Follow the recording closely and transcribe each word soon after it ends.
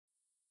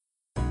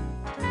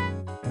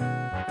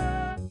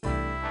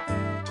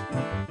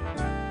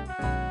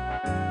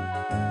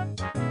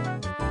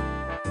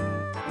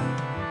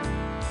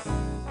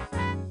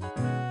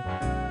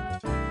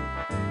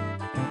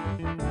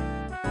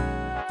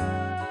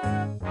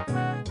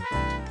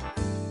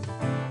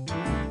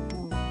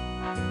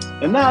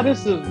And now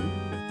this is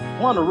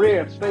one of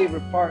Red's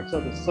favorite parts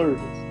of the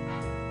service.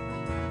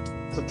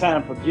 It's a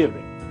time for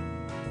giving.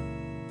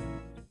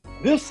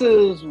 This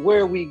is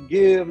where we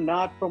give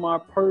not from our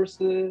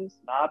purses,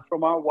 not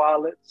from our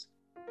wallets.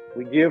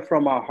 We give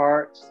from our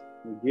hearts.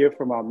 We give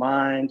from our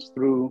minds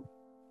through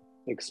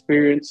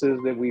experiences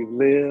that we've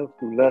lived,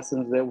 through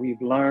lessons that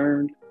we've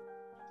learned.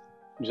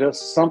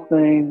 Just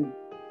something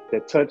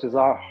that touches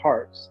our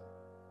hearts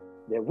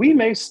that we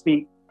may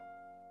speak,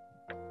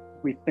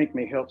 we think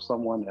may help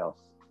someone else.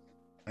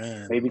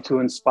 Man. Maybe to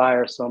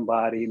inspire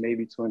somebody,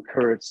 maybe to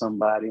encourage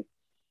somebody,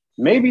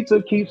 maybe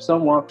to keep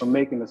someone from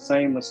making the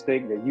same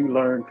mistake that you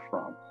learned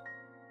from.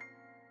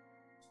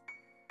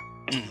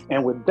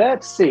 And with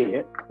that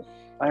said,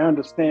 I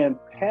understand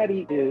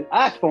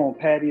iPhone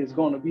Patty is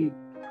going to be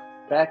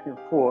back and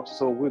forth,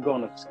 so we're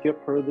going to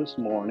skip her this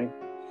morning,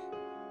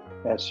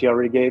 as she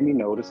already gave me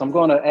notice. I'm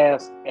going to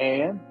ask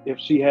Ann if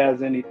she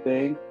has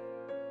anything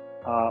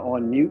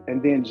on mute,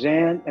 and then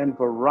Jan and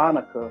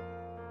Veronica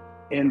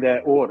in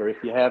that order, if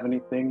you have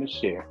anything to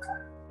share.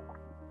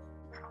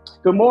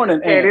 Good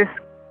morning, Ann.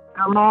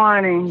 Good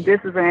morning. This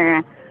is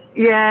Ann.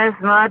 Yes,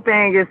 my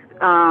thing is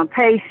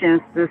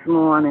patience this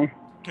morning.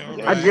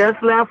 Okay. I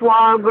just left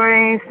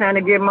Walgreens trying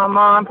to get my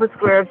mom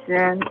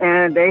prescription,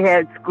 and they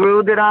had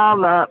screwed it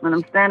all up. And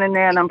I'm standing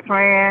there and I'm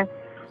praying.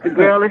 The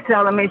girl is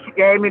telling me she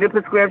gave me the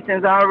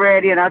prescriptions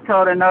already, and I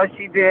told her no,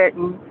 she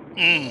didn't.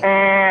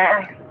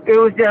 And it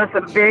was just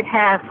a big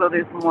hassle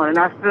this morning.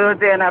 I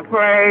stood there and I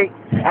prayed.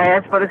 I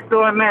asked for the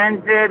store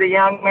manager. The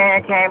young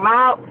man came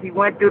out. He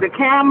went through the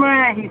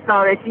camera and he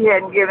saw that she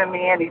hadn't given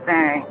me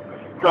anything.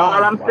 So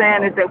all I'm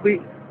saying is that we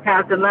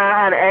have to learn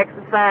how to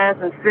exercise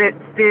and sit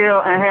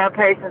still and have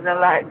patience and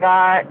let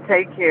God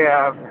take care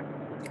of it.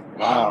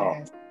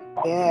 Wow.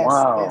 Yes.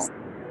 Wow.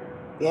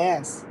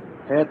 Yes.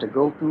 Had to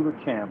go through the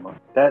camera.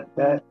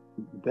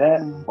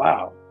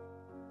 Wow.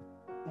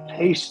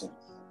 Patience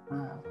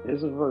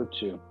is a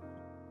virtue.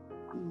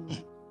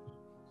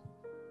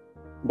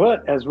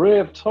 But as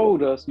Rev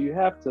told us, you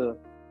have to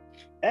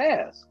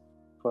ask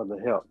for the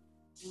help,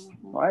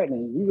 right?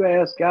 And you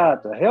ask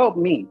God to help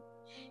me.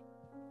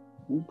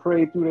 You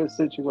prayed through that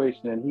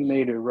situation and he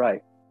made it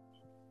right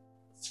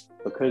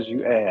because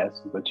you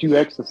asked, but you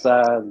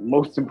exercised the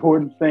most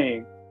important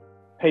thing,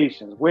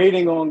 patience,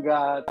 waiting on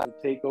God to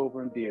take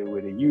over and deal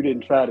with it. You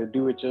didn't try to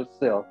do it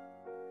yourself,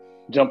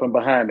 jumping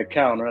behind the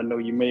counter. I know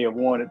you may have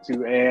wanted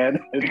to, Ann.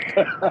 As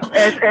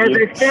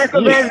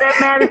expensive as that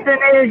medicine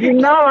is, you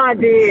know I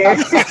did.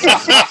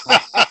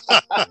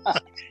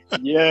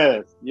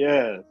 Yes.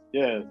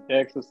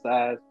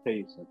 Exercise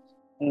patience.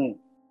 Well,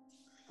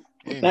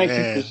 thank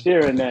you for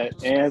sharing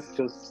that, Ann,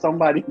 because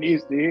somebody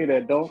needs to hear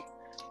that. Don't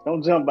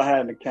jump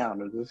behind the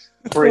counter. Just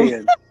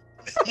pray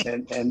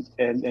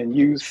and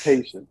use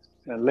patience.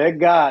 And let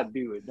God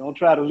do it. Don't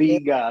try to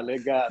lead God.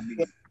 Let God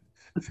lead.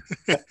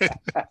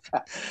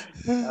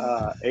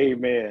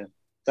 Amen.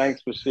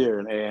 Thanks for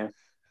sharing, Ann.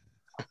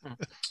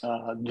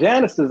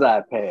 Janice's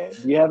iPad.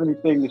 Do you have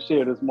anything to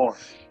share this morning?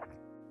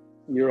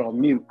 You're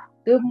on mute.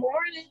 Good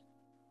morning.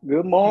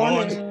 Good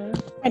morning.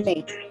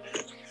 Morning.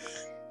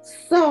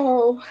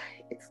 So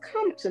it's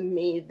come to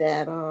me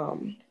that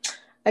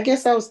I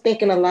guess I was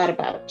thinking a lot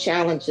about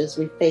challenges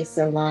we face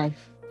in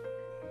life,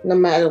 no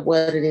matter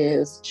what it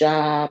is,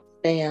 job,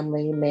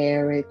 family,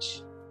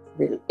 marriage,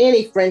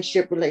 any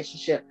friendship,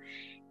 relationship,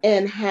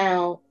 and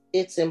how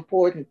it's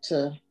important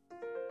to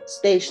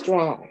stay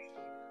strong.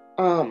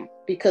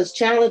 Because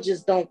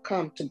challenges don't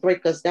come to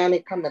break us down, they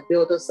come to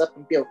build us up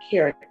and build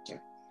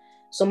character.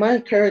 So my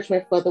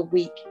encouragement for the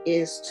week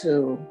is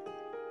to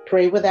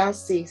pray without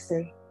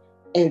ceasing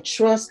and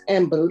trust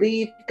and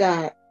believe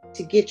God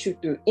to get you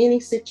through any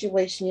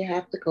situation you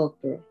have to go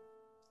through,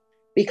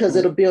 because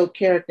it'll build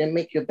character and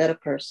make you a better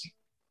person.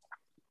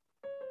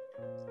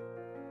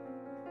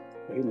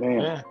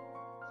 Amen. Yeah.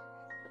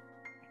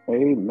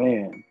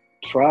 Amen.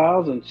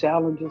 Trials and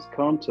challenges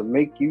come to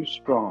make you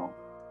strong.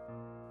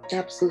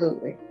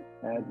 Absolutely.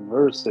 The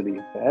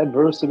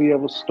adversity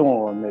of a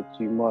storm that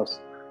you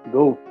must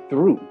go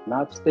through,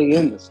 not stay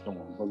in the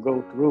storm, but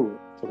go through it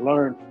to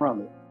learn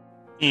from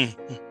it.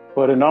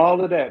 But in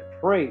all of that,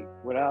 pray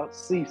without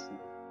ceasing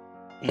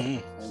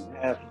and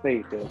have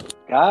faith that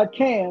God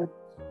can.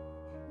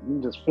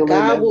 You just fill in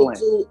that blank.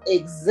 God will do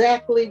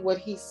exactly what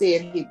he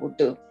said he will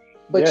do.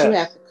 But you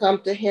have to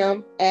come to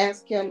him,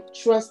 ask him,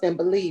 trust and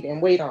believe and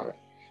wait on it.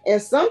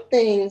 And some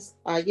things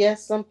are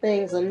yes, some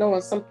things are no,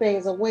 and some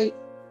things are wait.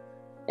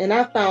 And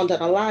I found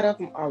that a lot of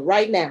them are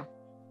right now.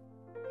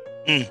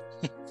 He's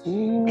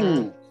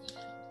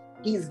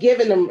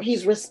given them,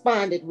 he's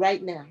responded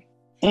right now.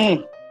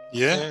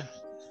 Yeah.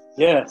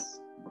 Yes.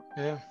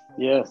 Yeah.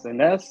 Yes. And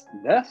that's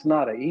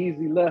not an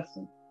easy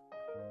lesson.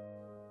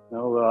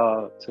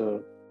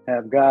 To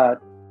have God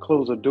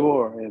close a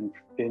door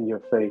in your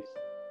face.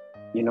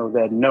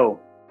 That no.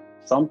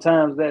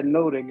 Sometimes that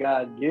no that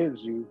God gives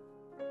you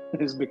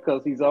is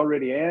because he's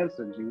already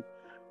answered you.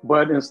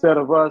 But instead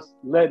of us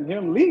letting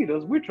him lead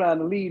us, we're trying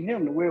to lead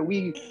him to where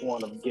we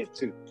want to get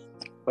to.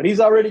 But he's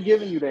already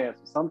given you the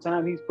answer.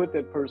 Sometimes he's put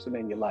that person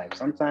in your life.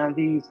 Sometimes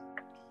he's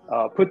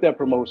put that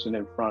promotion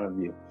in front of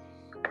you,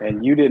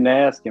 and you didn't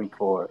ask him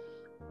for it,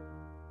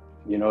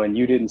 you know, and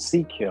you didn't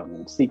seek him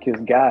and seek his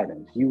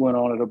guidance. You went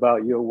on it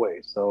about your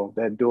way. So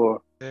that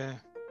door,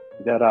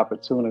 that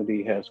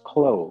opportunity has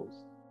closed.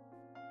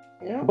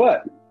 Yeah.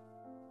 But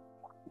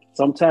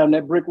sometimes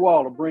that brick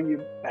wall will bring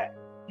you back.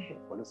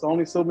 But it's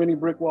only so many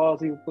brick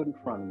walls he will put in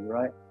front of you,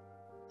 right?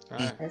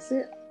 Right. That's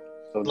it.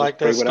 So like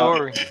that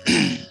story.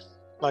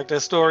 Like that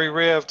story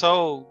Rev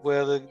told,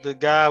 where the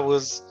guy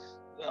was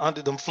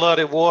under them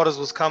flooded waters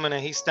was coming,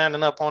 and he's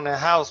standing up on that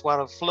house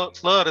while the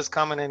flood is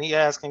coming, and he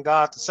asking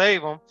God to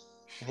save him.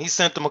 And he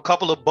sent them a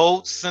couple of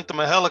boats, sent them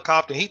a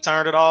helicopter. He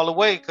turned it all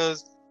away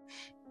because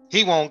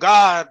he want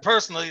God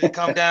personally to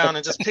come down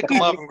and just pick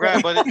him up and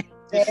grab. But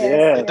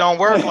it don't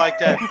work like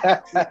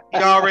that. He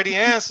already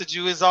answered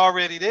you. It's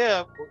already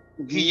there.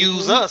 He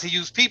used us. He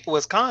used people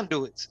as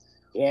conduits.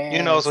 Yeah.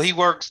 You know, so he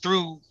works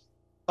through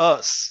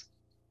us.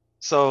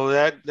 So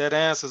that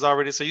answer is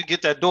already. So you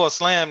get that door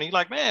slammed, and you're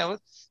like, man,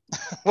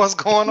 what's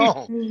going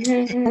on?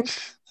 Yeah.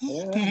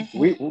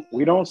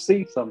 We don't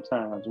see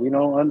sometimes. We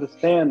don't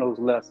understand those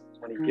lessons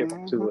when he gives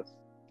them to us.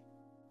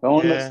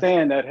 Don't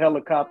understand that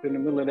helicopter in the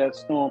middle of that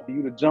storm, for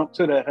you to jump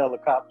to that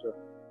helicopter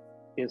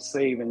is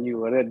saving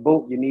you, or that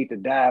boat you need to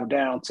dive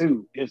down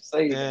to is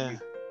saving you.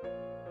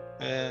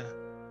 Yeah.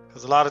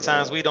 Because a lot of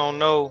times we don't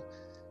know,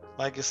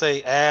 like you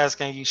say,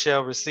 ask and you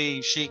shall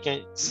receive, seek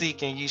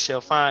and you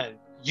shall find.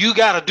 You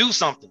got to do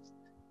something.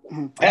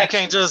 You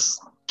can't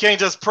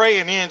just pray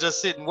and then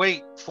just sit and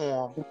wait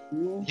for him.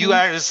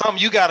 It's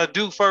something you got to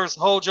do first.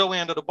 Hold your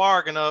end of the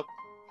bargain up,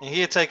 and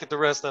he'll take it the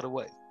rest of the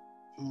way.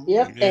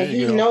 Yep, and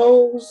he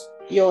knows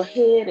your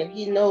head and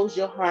he knows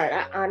your heart.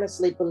 I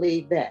honestly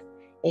believe that.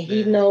 And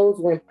he knows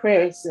when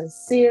prayer is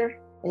sincere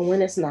and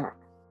when it's not.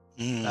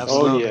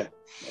 Absolutely.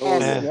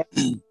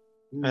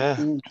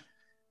 Yeah.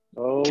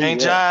 Oh, can't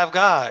jive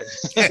God.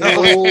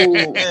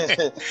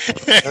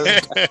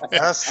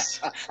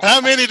 that's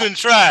how many done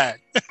tried?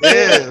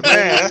 Yeah,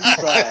 man.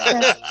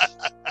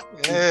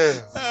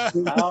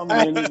 How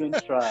many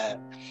done tried?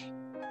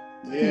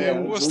 Yeah.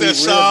 What's that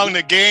song?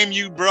 The game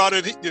you brought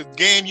it. The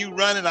game you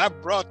running. I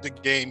brought the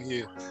game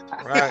here.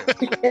 Right.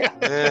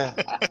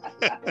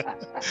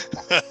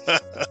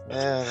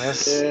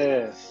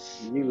 Yeah.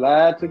 You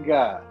lied to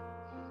God.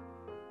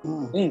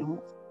 Amen.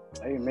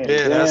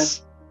 Yeah, Dan,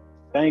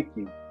 thank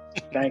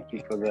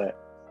you for that.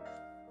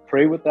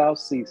 Pray without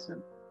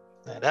ceasing.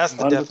 That's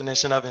the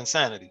definition of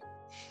insanity.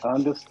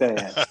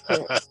 Understand.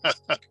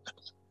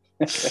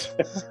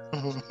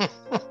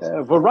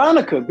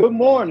 Veronica, good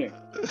morning.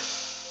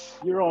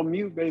 You're on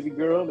mute, baby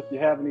girl. If you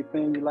have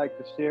anything you'd like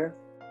to share.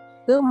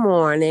 Good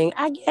morning.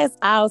 I guess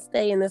I'll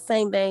stay in the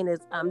same vein as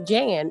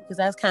Jan, because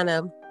that's kind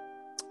of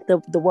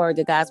the word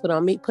that God's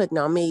putting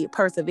on me,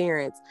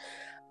 perseverance.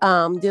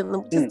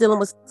 Dealing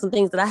with some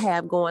things that I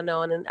have going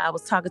on. And I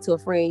was talking to a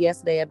friend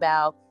yesterday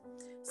about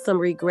some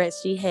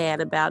regrets she had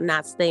about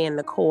not staying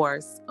the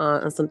course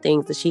on some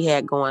things that she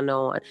had going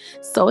on.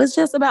 So it's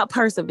just about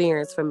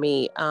perseverance for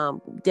me.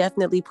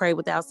 Definitely pray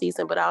without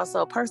ceasing, but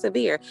also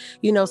persevere.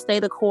 You know,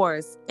 stay the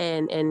course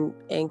and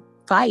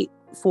fight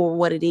for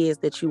what it is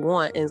that you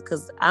want. And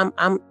because I'm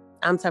the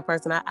type of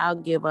person, I'll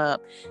give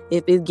up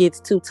if it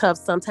gets too tough.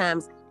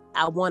 Sometimes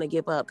I want to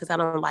give up because I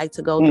don't like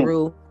to go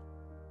through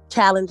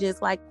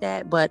challenges like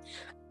that. But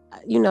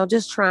you know,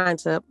 just trying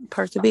to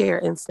persevere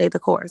and stay the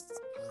course.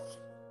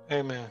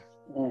 Amen.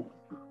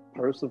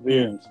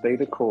 Persevere and stay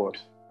the course.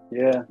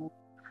 Yeah.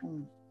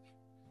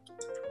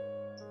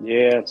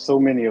 Yeah, so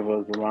many of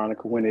us,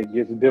 Veronica, when it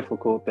gets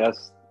difficult,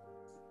 that's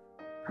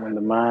when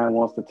the mind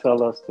wants to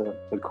tell us to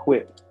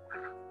quit.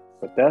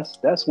 But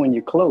that's when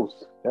you're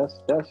close. That's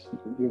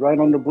you're right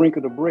on the brink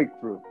of the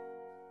breakthrough.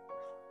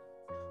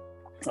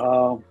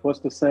 What's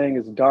the saying?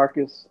 It's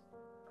darkest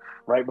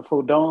right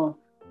before dawn.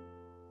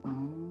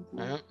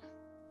 Yeah.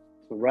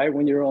 So right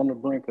when you're on the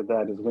brink of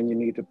that is when you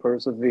need to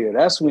persevere.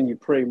 That's when you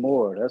pray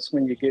more. That's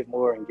when you get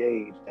more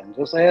engaged. And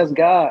just ask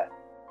God,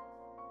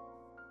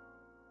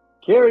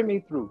 carry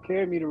me through.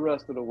 Carry me the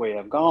rest of the way.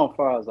 I've gone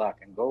far as I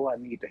can go. I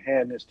need to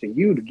hand this to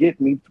you to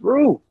get me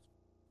through.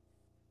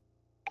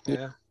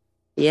 Yeah.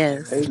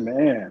 Yes.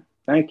 Amen.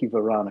 Thank you,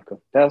 Veronica.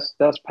 That's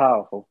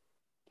powerful.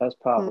 That's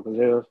powerful because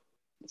there's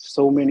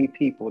so many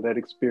people that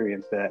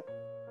experience that,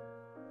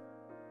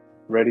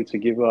 ready to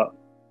give up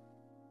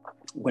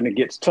when it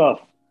gets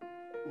tough.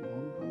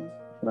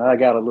 Now, I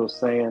got a little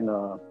saying,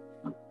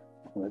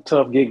 when the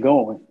tough get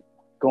going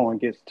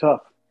gets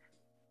tough.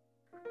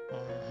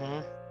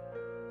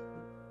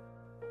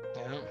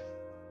 Yeah.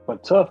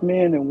 But tough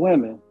men and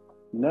women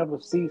never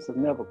cease and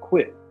never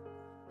quit.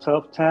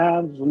 Tough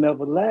times will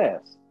never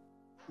last.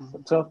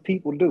 But tough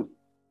people do.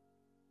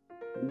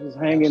 You just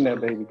hang in there,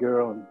 baby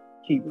girl, and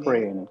keep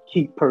praying and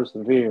keep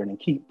persevering and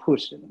keep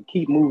pushing and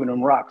keep moving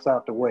them rocks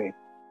out the way.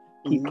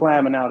 Keep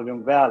climbing out of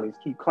them valleys.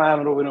 Keep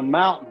climbing over them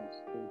mountains.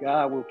 And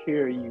God will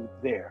carry you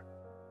there.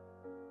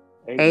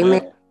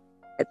 Amen.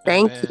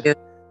 Thank you.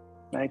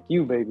 Thank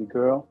you, baby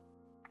girl.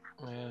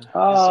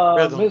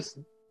 Miss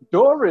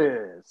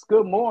Doris,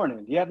 good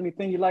morning. Do you have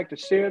anything you'd like to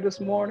share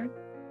this morning?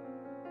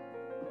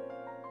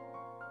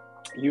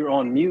 You're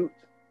on mute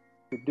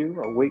to do,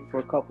 or wait for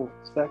a couple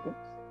seconds.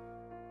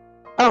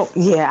 Oh,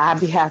 yeah, I'll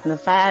be having to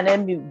find that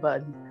mute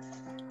button.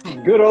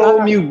 Good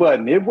old mute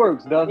button. It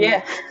works, doesn't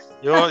it?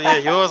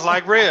 Yours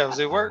like Rev's.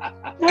 It worked.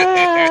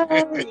 Yeah,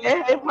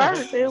 it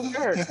works. It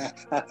works.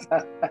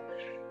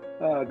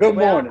 Good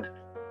morning.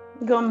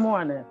 Good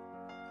morning.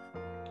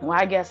 Well,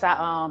 I guess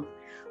I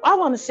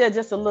want to share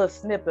just a little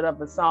snippet of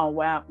a song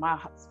where my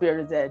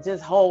spirit is at.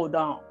 Just hold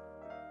on.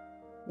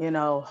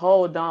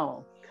 Hold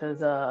on.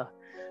 Because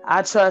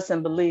I trust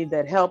and believe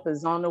that help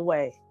is on the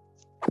way.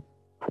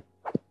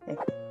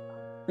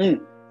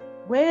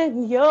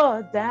 When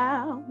you're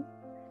down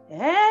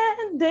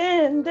and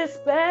in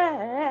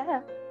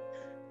despair,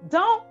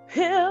 don't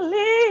feel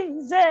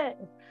easy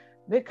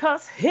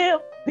because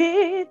he'll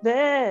be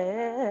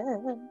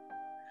there.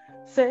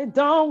 Say,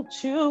 don't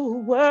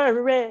you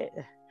worry.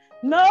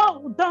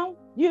 No, don't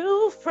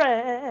you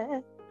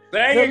fret.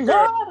 The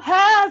Lord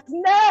has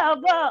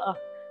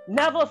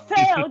never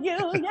failed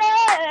you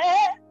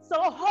yet.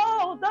 So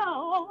hold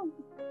on.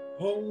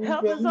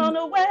 Help is on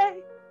the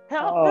way.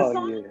 Help is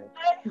on the way.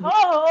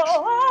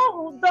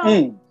 Hold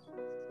on.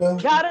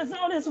 God is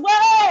on his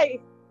way.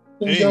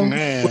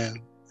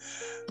 Amen.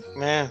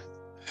 Man.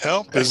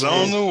 Help is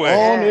on the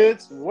way. On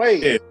its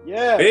way.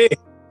 Yeah. Hey.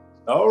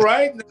 All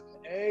right.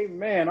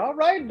 Amen. All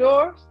right,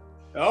 Doris.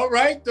 All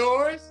right,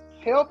 Doris.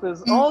 Help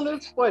is on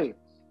its way.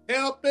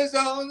 Help is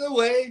on the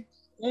way.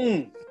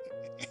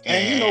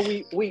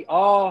 And we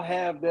all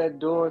have that,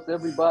 Doris.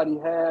 Everybody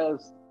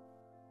has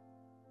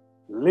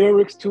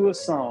lyrics to a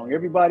song.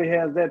 Everybody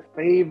has that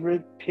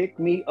favorite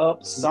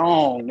pick-me-up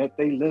song that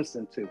they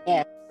listen to.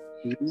 Yeah.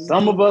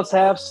 Some of us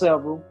have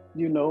several,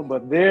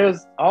 but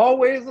there's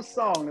always a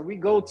song that we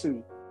go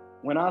to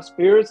when our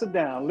spirits are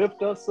down,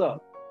 lift us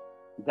up.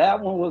 That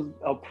one was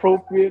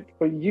appropriate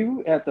for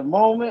you at the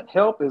moment.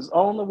 Help is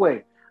on the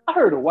way. I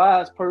heard a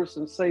wise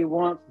person say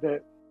once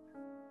that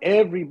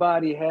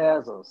everybody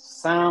has a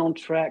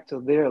soundtrack to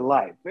their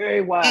life.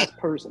 Very wise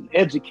person,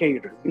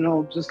 educator,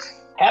 just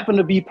happened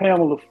to be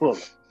Pamela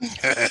Fuller.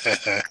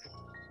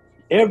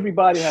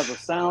 Everybody has a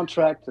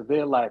soundtrack to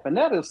their life. And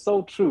that is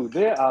so true.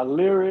 There are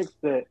lyrics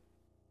that,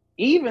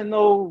 even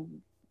though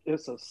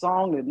it's a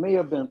song that may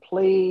have been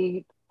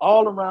played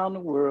all around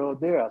the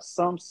world, there are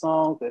some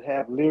songs that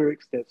have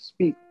lyrics that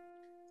speak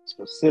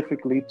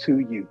specifically to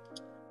you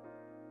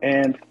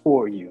and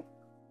for you.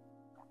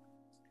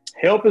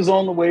 Help is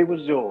on the way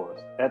was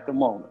yours at the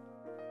moment.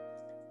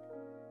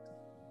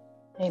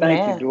 Amen.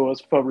 Thank you,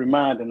 Doris, for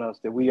reminding us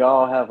that we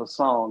all have a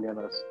song in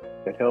us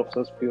that helps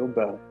us feel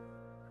better.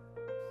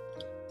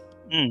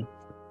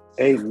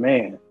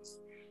 Amen.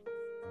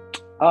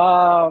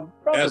 Brother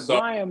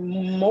Bryan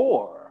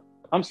Moore.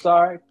 I'm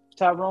sorry,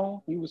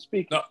 Tyrone, you were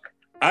speaking. No,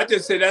 I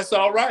just said that's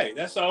all right.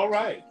 That's all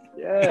right.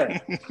 Yeah.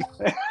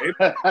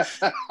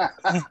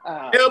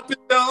 Help is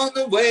on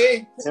the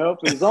way. Help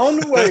is on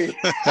the way.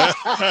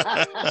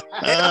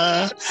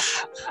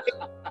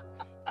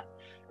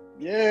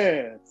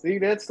 Yeah. See,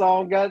 that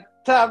song got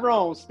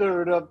Tyrone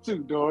stirred up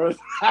too, Doris.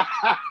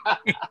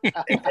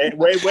 Hey,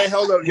 wait,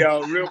 hold up,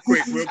 y'all. Real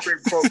quick.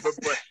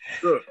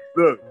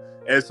 Look.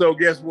 And so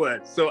guess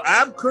what? So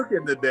I'm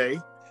cooking today.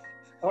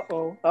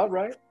 Uh-oh. All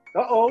right.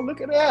 Uh-oh,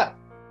 look at that.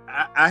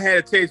 I had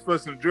a taste for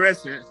some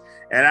dressing,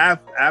 and I'm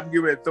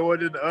getting ready to throw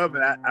it in the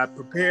oven. I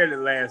prepared it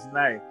last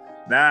night.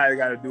 Now I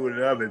got to do it in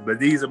the oven. But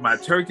these are my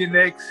turkey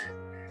necks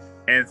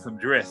and some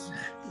dressing.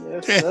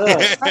 Yes,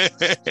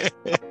 sir.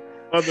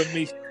 Other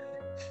meat.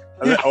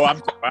 Oh,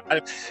 I'm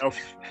sorry.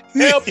 Okay.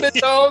 Help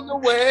is on the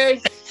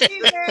way.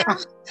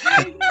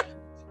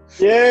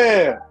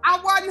 Yeah. I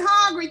wasn't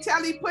hungry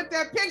till he put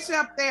that picture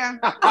up there.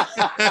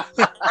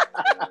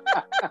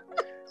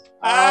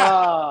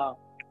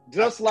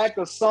 Just like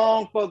a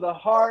song for the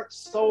heart,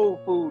 soul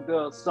food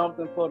does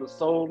something for the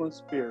soul and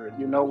spirit.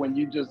 When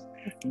you just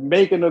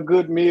making a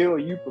good meal or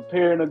you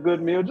preparing a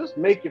good meal, just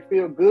make you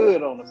feel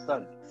good on a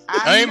Sunday.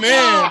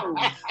 Amen.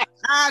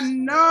 I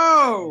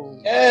know.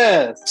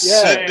 Yes.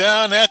 Sit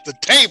down at the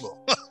table.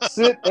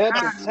 Sit at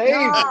the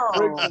table.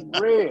 Break some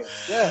bread.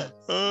 Yes.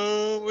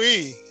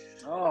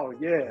 Oh,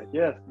 yeah.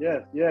 Yes.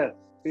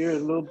 Spirit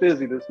is a little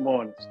busy this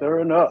morning.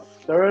 Stirring up.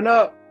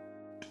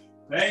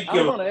 Thank you.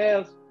 I'm going to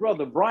ask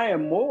Brother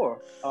Bryan Moore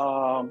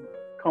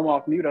come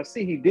off mute. I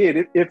see he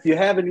did. If you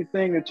have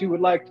anything that you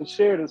would like to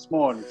share this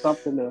morning,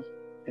 something to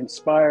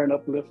inspire and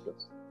uplift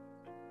us.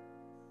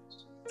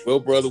 Well,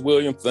 Brother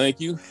William, thank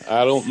you.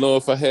 I don't know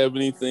if I have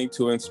anything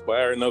to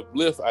inspire and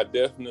uplift. I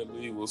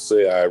definitely will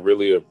say I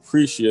really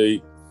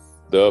appreciate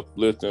the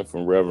uplifting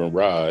from Reverend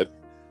Rod.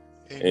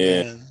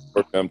 Amen. And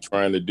what I'm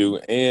trying to do,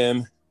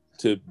 and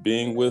to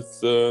being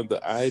with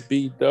the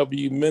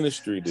IBW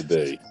ministry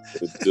today.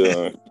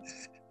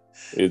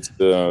 It's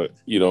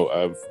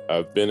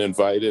I've been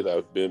invited.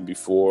 I've been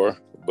before,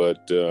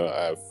 but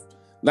I've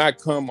not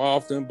come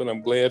often. But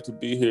I'm glad to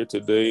be here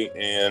today.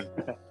 And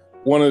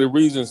one of the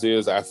reasons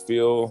is I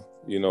feel,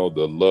 the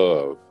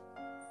love,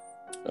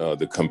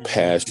 the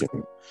compassion,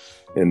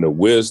 and the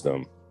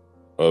wisdom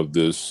of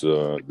this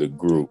the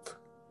group.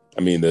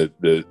 I mean,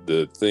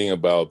 the thing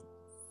about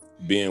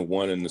being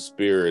one in the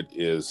spirit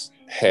is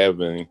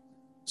having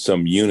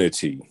some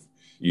unity,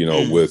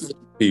 with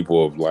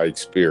people of like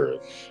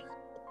spirit,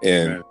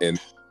 and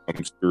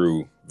comes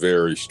through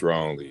very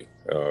strongly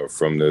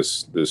from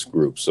this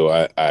group. So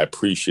I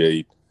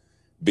appreciate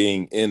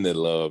being in the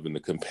love and the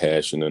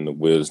compassion and the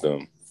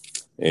wisdom,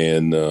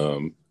 and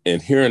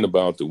hearing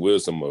about the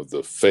wisdom of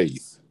the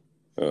faith,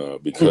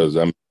 because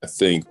I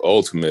think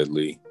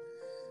ultimately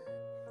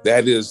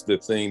that is the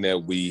thing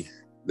that we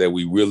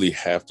really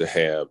have to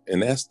have,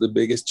 and that's the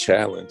biggest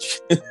challenge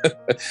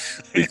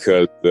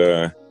because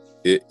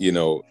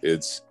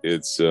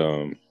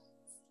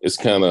it's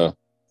kind of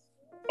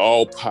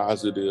all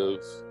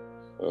positive,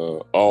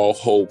 all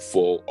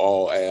hopeful,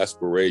 all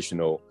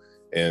aspirational,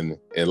 and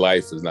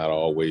life is not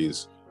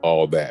always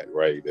all that,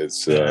 right?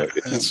 It's yeah.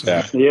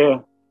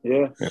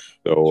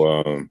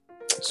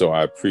 So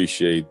I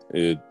appreciate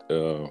it,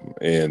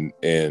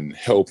 and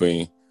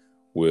helping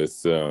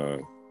with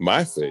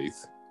my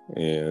faith,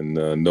 and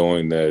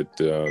knowing that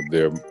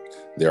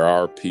there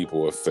are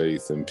people of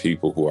faith and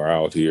people who are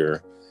out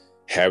here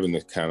having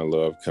the kind of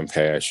love,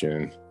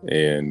 compassion,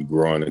 and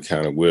growing the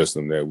kind of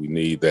wisdom that we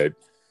need, that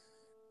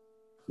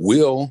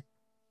will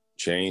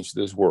change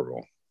this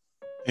world.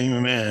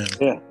 Amen.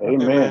 Yeah,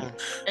 amen.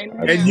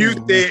 And you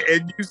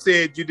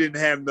said you didn't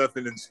have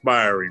nothing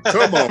inspiring.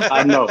 Come on.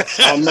 I know.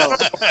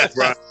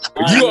 Bryan.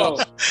 You all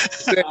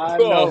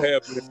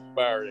have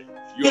inspiring.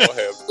 You all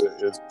have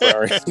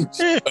inspiring.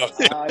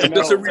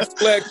 Just a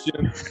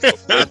reflection of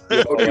what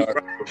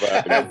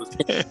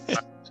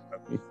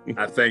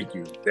I thank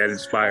you. That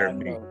inspired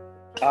me.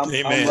 I'm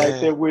right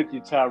there with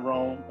you,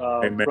 Tyrone.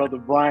 Brother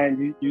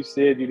Bryan, you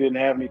said you didn't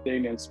have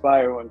anything to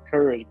inspire or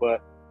encourage,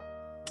 but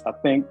I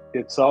think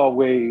it's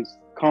always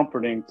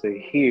comforting to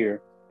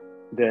hear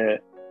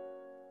that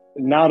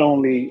not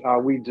only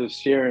are we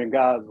just sharing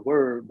God's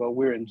word, but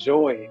we're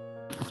enjoying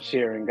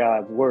sharing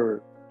God's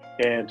word.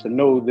 And to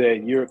know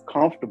that you're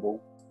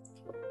comfortable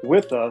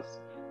with us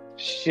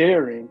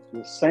sharing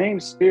the same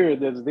spirit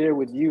that's there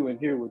with you and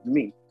here with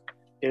me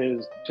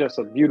is just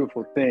a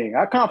beautiful thing.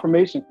 Our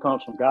confirmation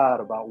comes from God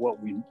about what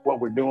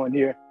we're doing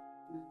here.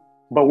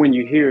 But when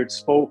you hear it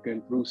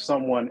spoken through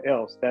someone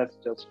else, that's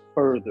just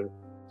further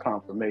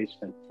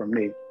confirmation for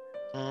me.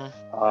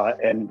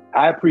 And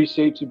I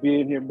appreciate you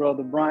being here,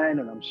 Brother Bryan,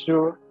 and I'm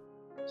sure,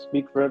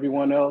 speak for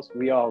everyone else,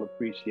 we all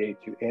appreciate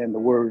you and the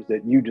words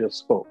that you just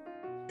spoke.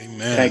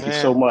 Amen. Thank you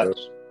so much.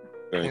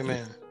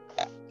 Amen.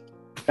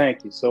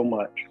 Thank you so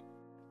much.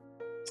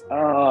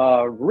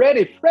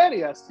 Ready,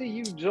 Freddie, I see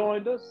you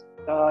joined us.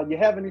 You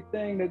have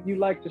anything that you'd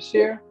like to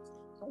share?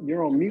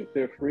 You're on mute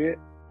there, Fred.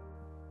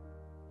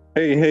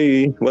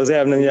 Hey, what's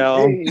happening,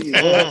 y'all? Hey,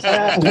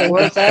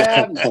 what's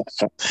happening?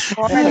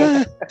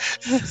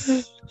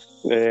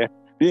 Yeah.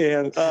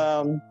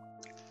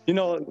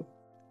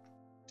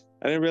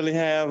 I didn't really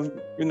have,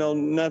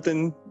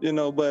 nothing,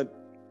 but,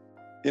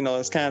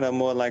 it's kind of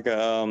more like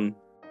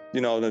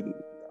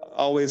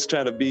always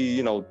try to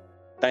be,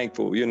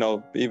 thankful,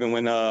 even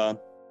when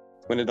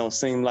it don't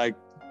seem like,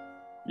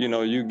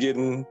 you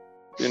getting,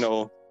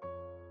 the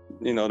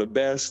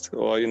best,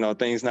 or,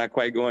 things not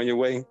quite going your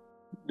way,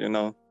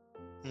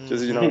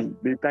 just,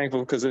 be thankful,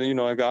 because, it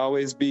can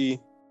always be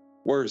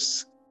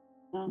worse,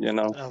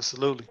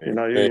 Absolutely.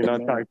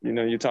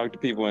 You talk to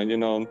people, and,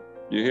 you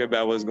hear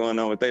about what's going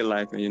on with their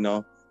life,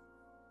 and,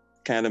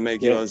 kind of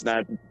make yours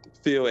not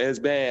feel as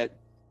bad.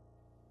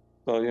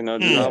 So,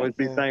 just always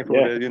be thankful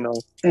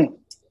that,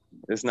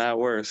 it's not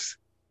worse.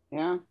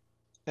 Yeah.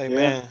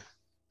 Amen.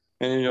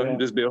 And,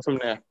 just build from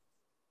there.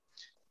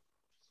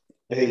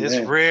 It's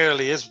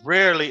rarely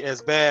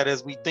as bad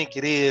as we think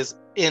it is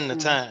in the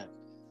time.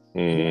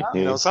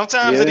 Mm-hmm.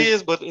 Sometimes it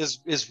is, but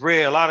it's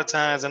rare. A lot of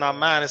times in our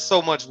mind, it's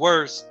so much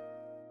worse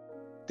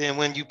than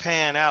when you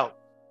pan out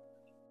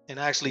and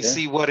actually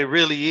see what it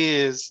really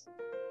is.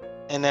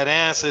 And that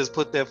answer is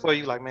put there for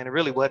you. Like, man, it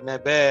really wasn't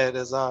that bad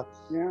as I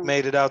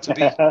made it out to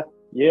be.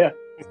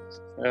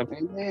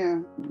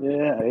 Amen.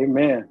 Yeah,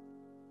 amen.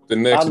 The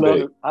next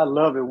day. I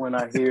love it when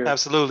I hear.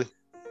 Absolutely.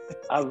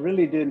 I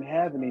really didn't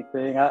have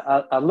anything.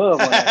 I love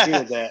when I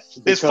hear that.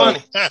 It's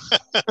funny.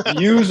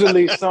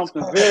 Usually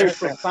something very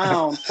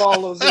profound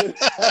follows it.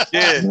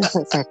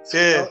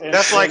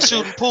 That's like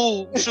shooting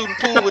pool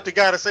with the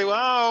guy to say, well,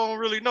 I don't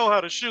really know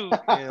how to shoot.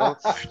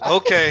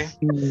 Okay.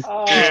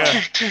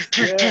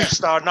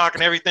 Start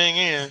knocking everything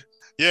in.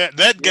 Yeah,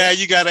 that guy,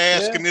 you got to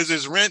ask him, is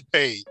his rent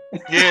paid?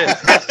 Yeah.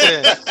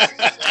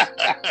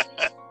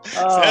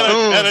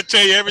 That'll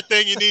tell you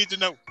everything you need to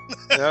know.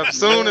 As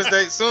soon as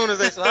they say,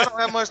 I don't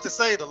have much to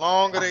say, the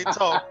longer they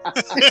talk,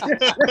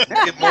 it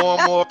get more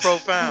and more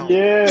profound.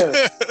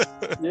 Yeah.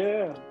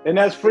 And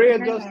as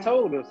Fred just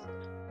told us,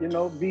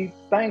 be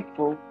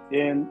thankful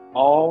in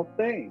all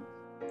things.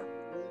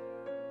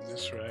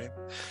 That's right.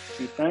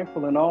 Be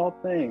thankful in all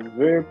things.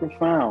 Very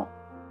profound.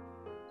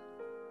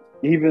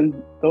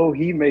 Even though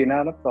he may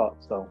not have thought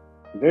so.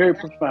 Very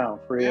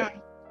profound, Fred.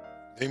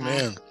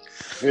 Amen.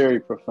 Very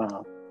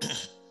profound.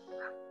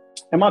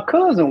 And my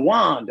cousin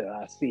Wanda,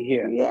 I see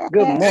here. Yeah.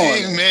 Good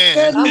morning.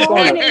 Amen. Good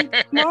morning.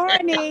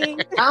 Morning.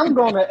 I'm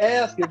going to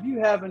ask if you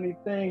have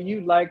anything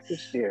you'd like to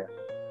share.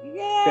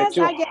 Yes, That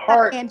your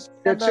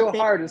I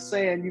heart is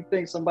saying you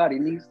think somebody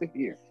needs to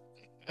hear.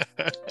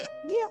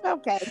 Yeah,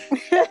 okay.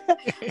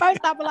 First,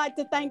 I would like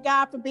to thank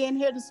God for being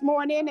here this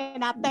morning,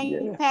 and I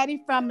thank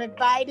Patty for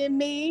inviting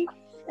me.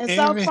 And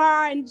so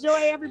far, I enjoy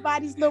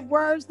everybody's little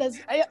words that's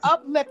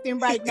uplifting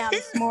right now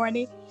this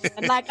morning.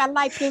 And I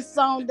like this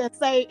song that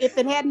say, if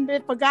it hadn't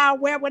been for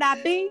God, where would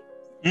I be?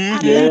 I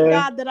thank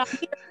God that I'm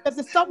here because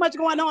there's so much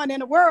going on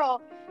in the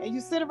world. And you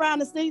sit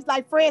around and see,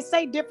 like Fred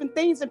say, different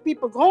things that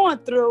people going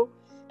through.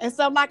 And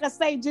so, like I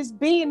say, just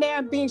being there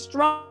and being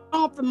strong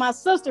for my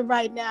sister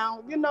right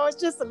now, it's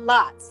just a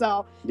lot.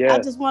 So I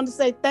just want to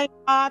say thank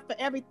God for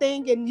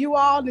everything and you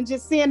all, and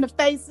just seeing the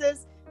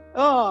faces.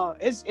 Oh,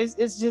 it's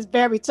just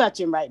very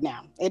touching right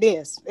now. It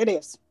is.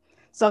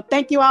 So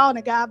thank you all,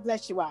 and God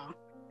bless you all.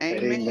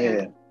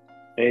 Amen.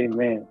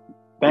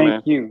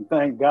 Thank you.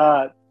 Thank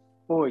God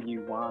for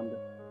you, Wanda.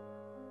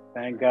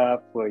 Thank God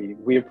for you.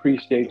 We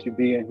appreciate you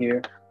being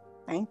here.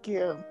 Thank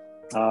you.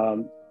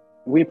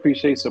 We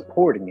appreciate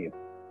supporting you.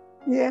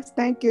 Yes,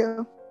 thank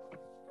you.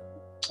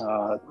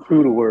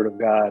 Through the Word of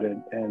God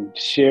and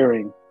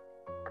sharing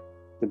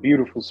the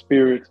beautiful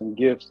spirits and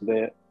gifts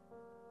that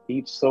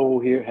each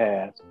soul here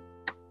has.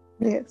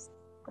 Yes.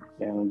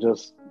 And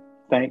just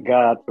thank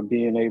God for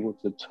being able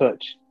to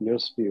touch your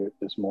spirit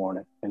this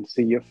morning and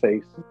see your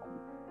face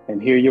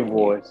and hear your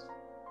voice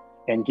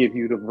and give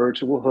you the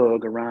virtual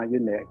hug around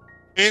your neck.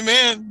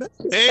 Amen.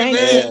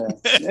 Amen.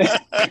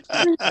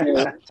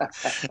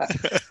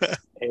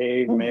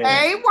 Amen.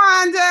 Hey,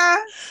 Wanda.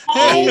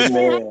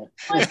 Amen.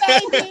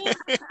 Baby.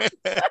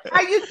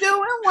 How you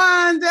doing,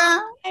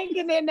 Wanda?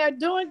 Hanging in there,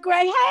 doing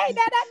great. Hey,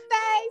 that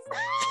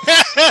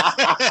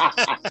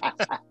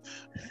face.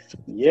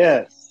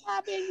 Yes.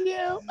 Loving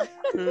you.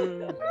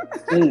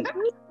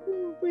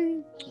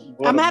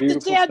 What I'm a going to have to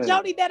tell beautiful thing.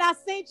 Jody that I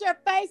seen your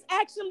face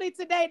actually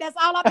today. That's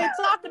all I've been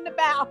talking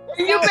about.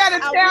 You better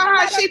tell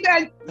her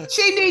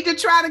she need to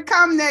try to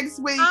come next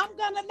week. I'm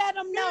going to let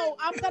them know.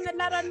 I'm going to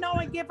let her know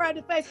and give her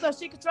the face so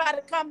she can try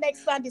to come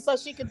next Sunday so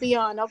she can be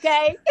on,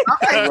 okay?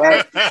 Okay.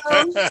 Right.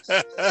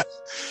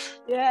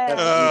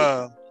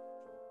 Yeah.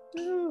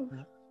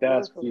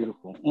 That's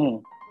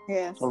beautiful.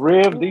 Yes.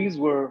 Rev,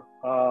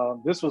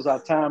 this was our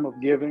time of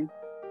giving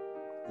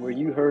where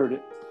you heard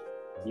it.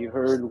 You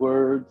heard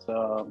words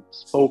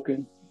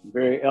spoken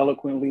very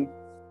eloquently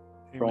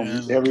from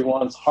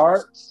everyone's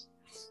hearts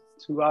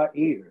to our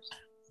ears.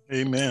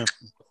 Amen.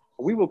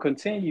 We will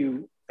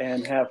continue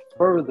and have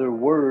further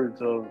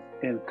words of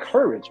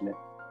encouragement.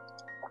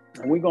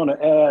 And we're going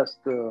to ask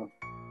the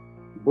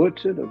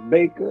butcher, the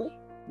baker,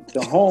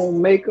 the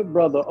homemaker,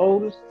 Brother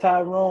Otis,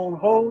 Tyrone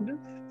Holden.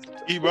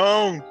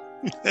 T-Bone.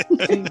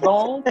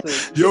 T-Bone.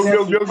 Yo.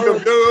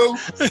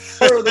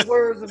 Further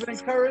words of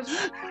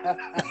encouragement.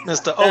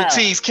 Mr.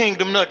 OT's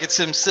Kingdom Nuggets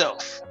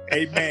himself.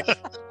 Amen. You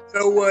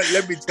know what?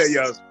 Let me tell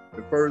y'all.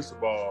 First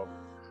of all,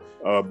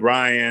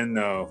 Bryan,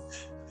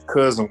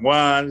 cousin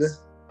Wanda,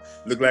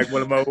 look like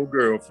one of my old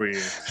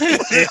girlfriends.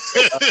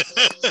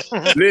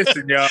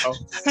 Listen, y'all.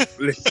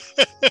 Listen.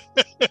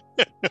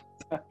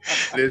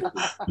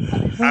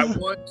 I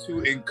want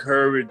to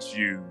encourage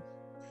you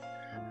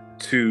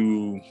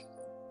to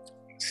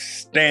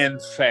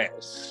stand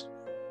fast.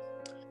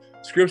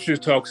 Scripture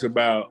talks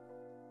about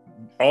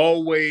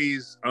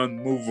always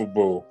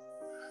unmovable,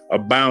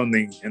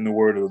 abounding in the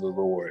word of the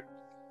Lord,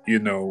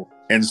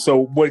 And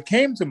so what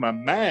came to my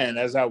mind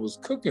as I was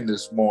cooking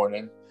this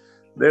morning,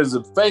 there's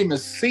a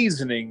famous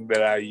seasoning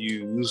that I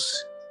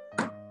use.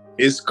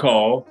 It's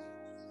called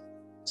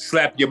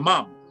Slap Your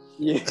Mama.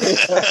 Yeah.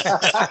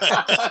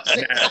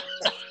 Now,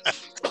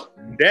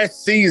 that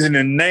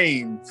seasoning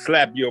name,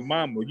 Slap Your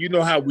Mama, you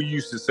know how we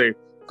used to say,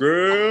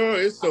 girl,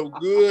 it's so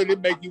good, it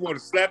make you want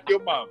to slap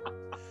your mama.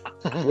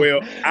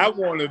 Well, I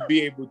want to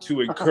be able to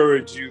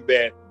encourage you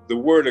that the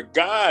word of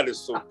God is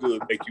so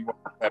good, make you want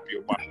to slap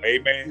your mama.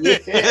 Amen.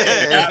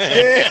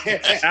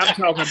 Yeah. I'm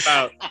talking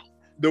about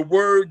the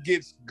word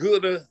gets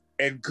gooder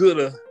and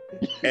gooder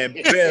and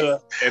better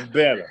and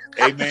better.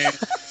 Amen.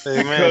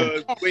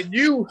 Because when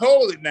you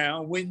hold it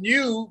now, when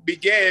you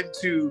begin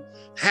to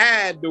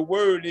hide the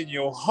word in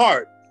your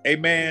heart,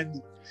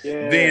 amen,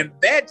 then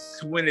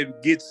that's when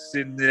it gets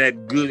into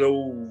that good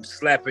old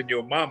slapping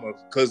your mama.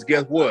 Because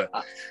guess what?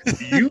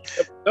 You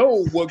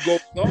know what goes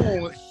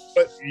on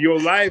but your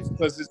life,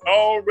 because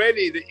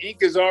the ink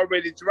is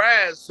already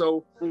dry.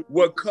 So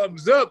what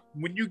comes up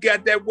when you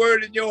got that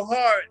word in your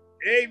heart,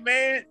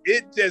 amen,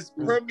 it just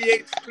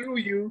permeates through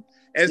you.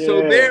 And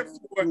so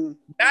therefore,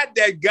 not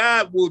that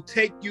God will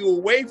take you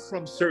away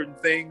from certain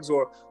things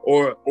or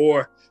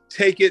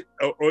take it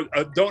or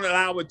don't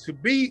allow it to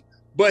be,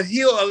 but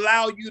he'll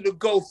allow you to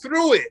go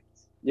through it.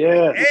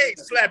 Yeah. Hey,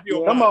 slap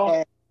your Come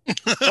on.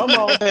 Come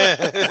on.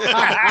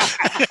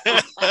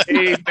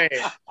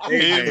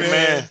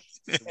 Amen.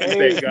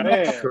 Thank God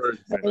for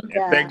encouragement.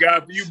 Thank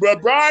God for you, Brother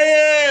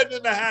Bryan,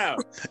 in the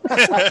house.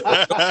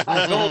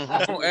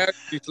 Don't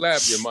actually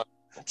slap your mom.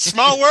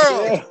 Small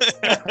world.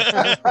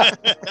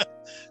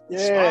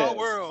 Yeah. Small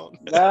world.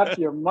 Slap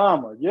your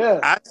mama. Yes.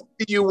 I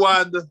see you,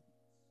 Wanda.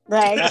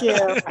 Thank you.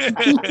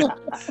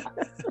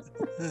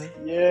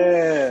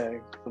 Yeah.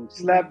 Some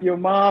slap your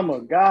mama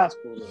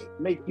gospel to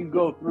make you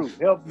go through,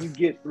 help you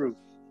get through.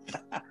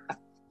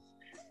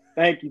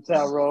 Thank you,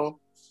 Tyrone.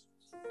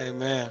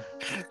 Amen.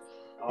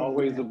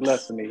 Always a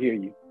blessing to hear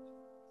you.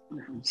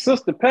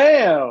 Sister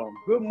Pam,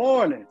 good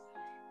morning.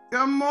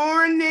 Good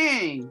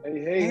morning.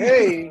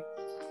 Hey.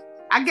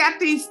 I got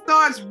these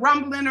thoughts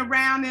rumbling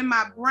around in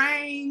my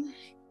brain.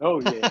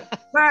 Oh, yeah.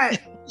 But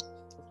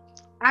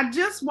I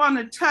just want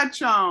to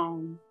touch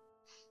on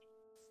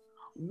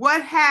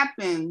what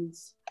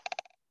happens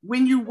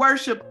when you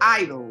worship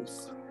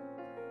idols.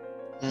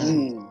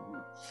 Mm.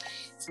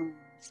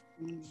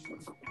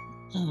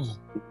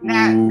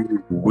 Now,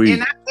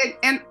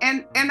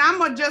 and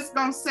I'm just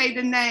gonna say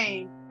the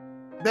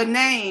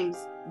names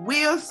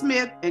Will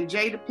Smith and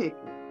Jada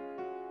Pinkett.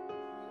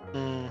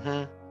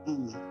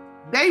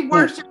 They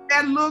worshiped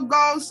that little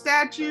gold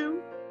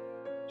statue.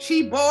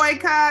 She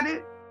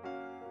boycotted.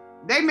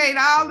 They made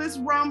all this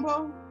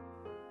rumble.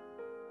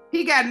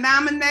 He got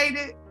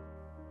nominated.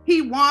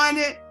 He won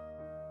it.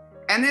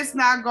 And it's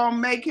not gonna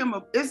make him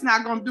it's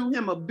not gonna do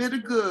him a bit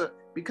of good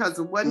because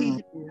of what he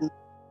did.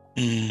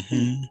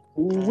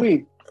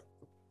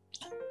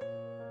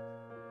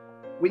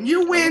 When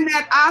you win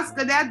that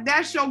Oscar,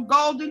 that's your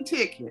golden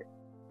ticket.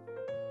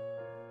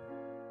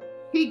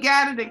 He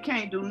got it and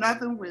can't do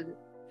nothing with it.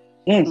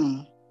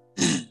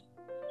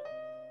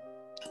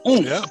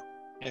 Yeah.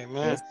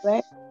 Amen.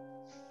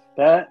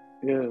 That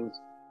is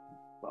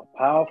a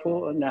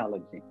powerful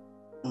analogy.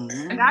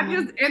 And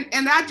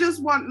I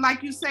just want,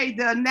 like you say,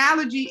 the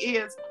analogy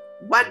is,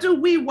 what do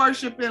we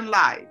worship in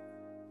life?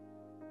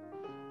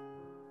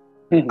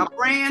 A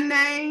brand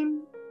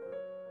name,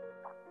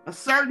 a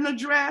certain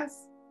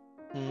address.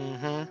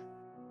 Yeah.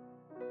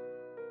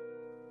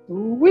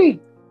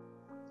 Worshiping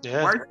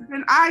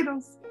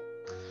idols.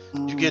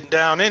 You getting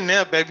down in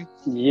there, baby.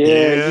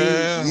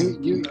 Yeah.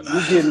 You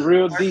getting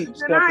real deep,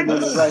 stepping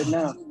in it right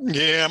now.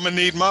 Yeah, I'm gonna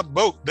need my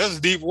boat. That's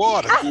deep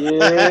water.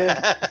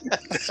 Yeah.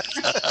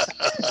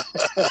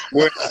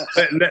 Well,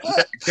 can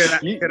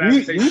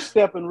I say you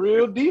stepping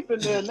real deep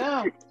in there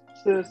now,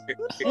 sis.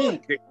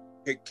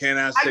 Can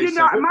I say you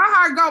know, something? my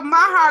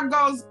heart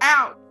goes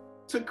out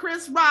to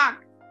Chris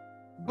Rock,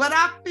 but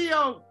I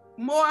feel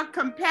more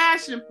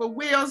compassion for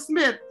Will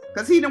Smith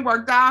because he done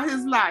worked all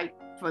his life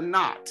for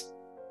naught.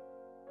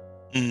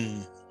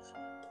 He's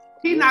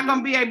not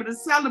gonna be able to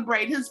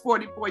celebrate his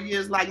 44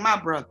 years like my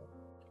brother.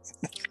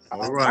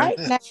 All right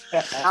now.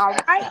 All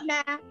right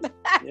now.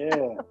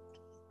 Yeah.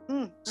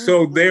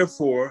 So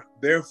therefore,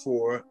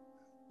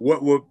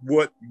 what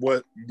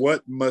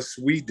must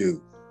we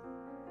do?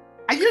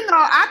 And you know,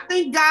 I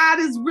think God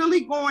is really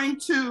going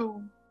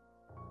to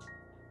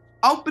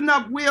open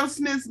up Will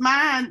Smith's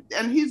mind,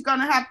 and he's going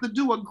to have to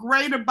do a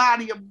greater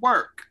body of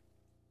work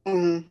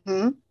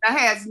that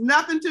has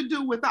nothing to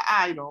do with the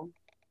idol.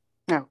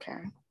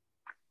 Okay.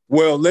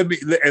 Well, let me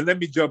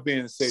jump in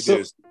and say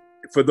this.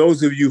 For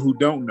those of you who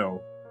don't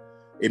know,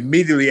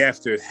 immediately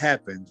after it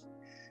happened,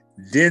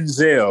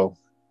 Denzel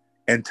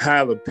and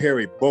Tyler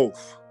Perry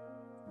both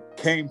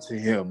came to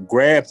him,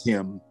 grabbed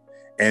him,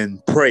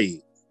 and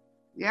prayed.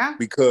 Yeah.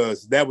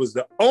 Because that was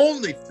the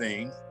only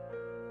thing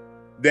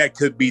that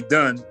could be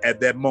done at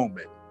that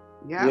moment.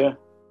 Yeah.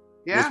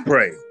 Was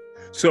pray.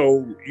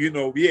 So,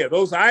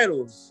 those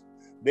idols,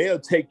 they'll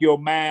take your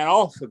mind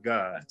off of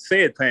God.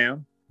 Say it,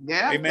 Pam.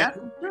 Yeah. Amen.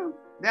 That's true.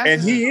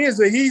 That's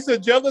true. He's a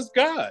jealous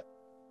God.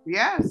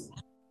 Yes.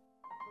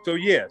 So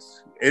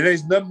yes, it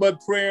is nothing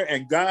but prayer,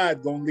 and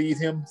God gonna lead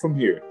him from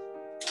here.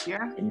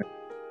 Yeah. Amen.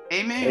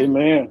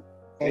 Amen.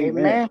 Amen.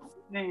 Amen.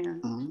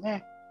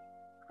 Amen.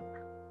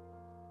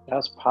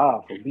 That's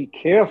powerful. Be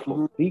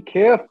careful. Be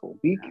careful.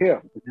 Be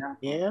careful.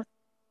 Yeah.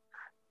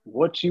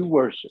 What you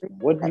worship,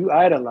 what you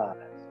idolize.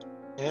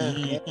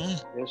 Yeah.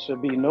 There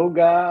should be no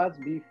gods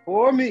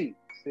before me,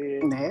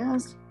 said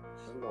Yes.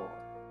 the Lord.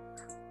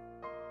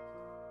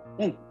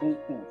 It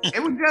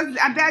was just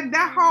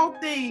that whole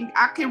thing.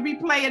 I can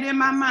replay it in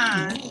my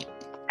mind,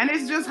 and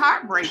it's just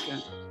heartbreaking.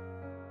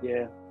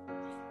 Yeah.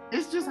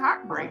 It's just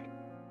heartbreaking.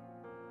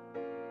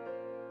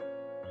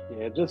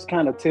 Yeah, it just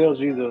kind of tells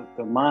you the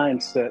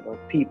mindset of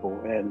people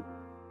and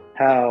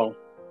how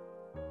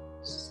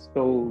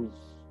those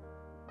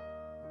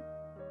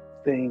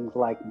things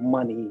like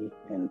money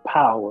and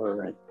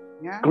power and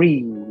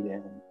greed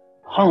and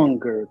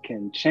hunger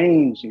can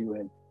change you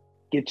and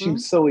get you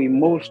so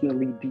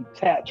emotionally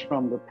detached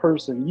from the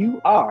person you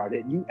are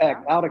that you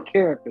act out of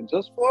character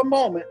just for a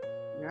moment.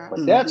 Yeah.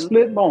 But that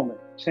split moment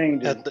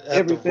changes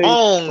everything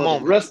for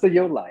the rest of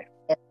your life.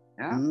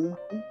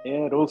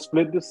 Yeah, those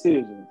split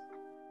decisions.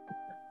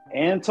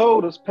 And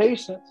told us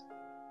patience.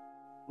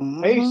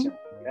 Patience. You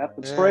have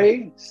to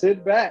pray,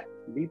 sit back,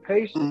 be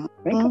patient,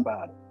 think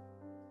about it.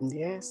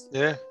 Yes.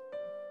 Yeah.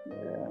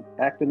 Yeah.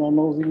 Acting on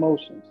those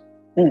emotions.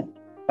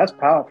 That's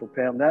powerful,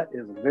 Pam. That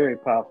is a very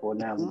powerful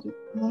analogy.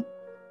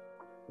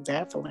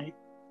 Definitely.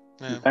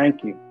 Yeah.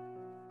 Thank you.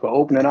 for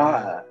opening our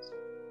eyes.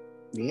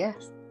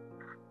 Yes.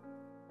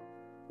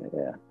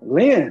 Yeah.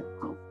 Lynn.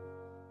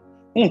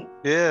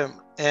 Yeah.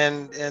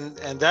 And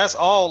that's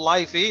all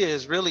life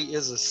is, really,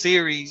 is a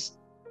series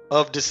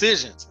of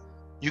decisions.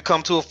 You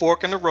come to a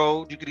fork in the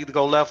road, you could either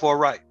go left or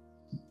right.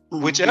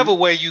 Whichever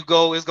way you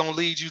go is going to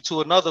lead you to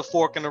another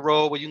fork in the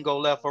road where you can go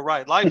left or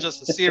right. Life's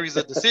just a series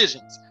of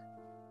decisions.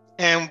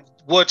 And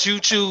what you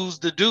choose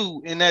to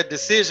do in that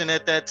decision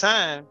at that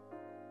time,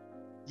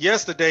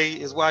 yesterday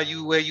is where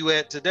you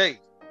at today.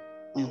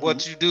 And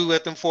what you do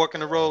at them fork in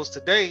the roads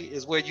today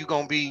is where you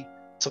going to be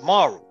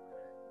tomorrow.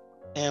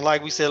 And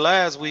like we said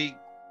last week,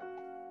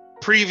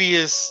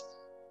 previous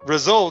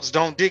results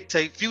don't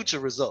dictate future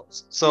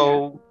results.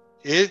 So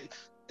it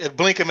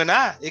blink of an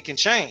eye, it can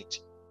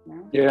change.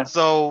 Yeah.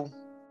 So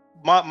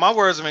my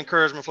words of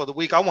encouragement for the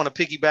week, I want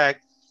to piggyback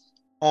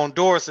on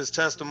Doris's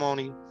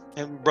testimony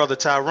and Brother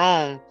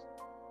Tyrone,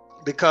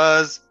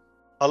 because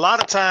a lot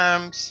of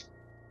times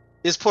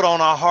it's put on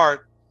our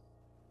heart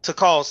to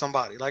call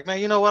somebody. Like, man,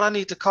 you know what? I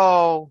need to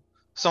call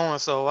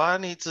so-and-so. I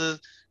need to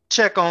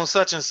check on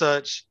such and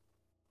such.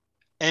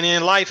 And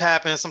then life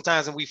happens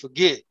sometimes and we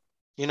forget.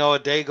 You know, a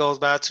day goes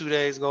by, 2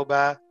 days go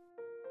by.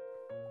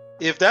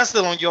 If that's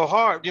still on your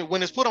heart,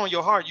 when it's put on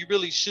your heart, you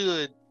really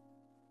should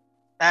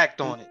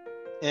act on it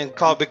and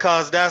call,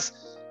 because that's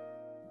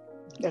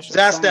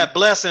that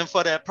blessing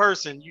for that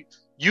person.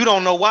 You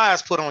don't know why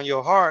it's put on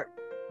your heart,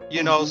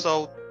 you know.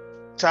 So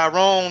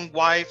Tyrone's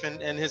wife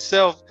and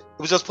himself, it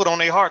was just put on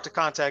their heart to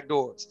contact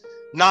Doris,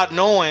 not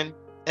knowing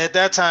at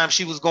that time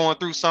she was going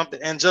through something,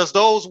 and just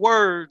those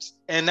words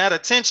and that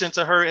attention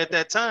to her at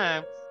that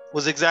time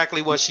was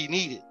exactly what she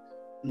needed.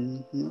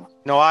 You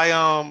know, I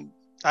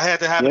had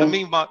to happen to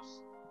me,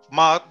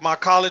 my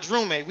college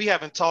roommate. We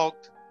haven't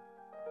talked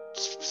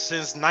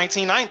since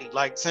 1990,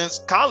 like since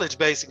college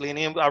basically. And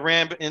then I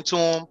ran into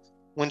him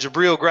when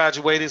Jabril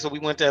graduated, so we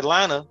went to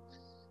Atlanta.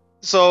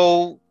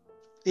 So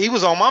he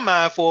was on my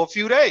mind for a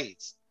few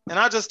days, and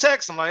I just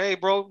text him like, "Hey,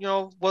 bro, you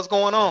know what's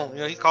going on?"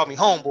 You know, he called me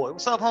homeboy.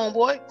 "What's up,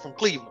 homeboy?" From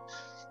Cleveland.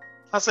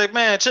 I said,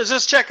 "Man,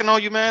 just checking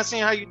on you, man,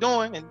 seeing how you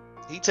doing." And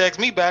he texted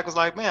me back, was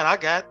like, "Man, I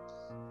got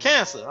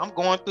cancer. I'm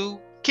going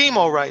through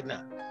chemo right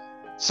now."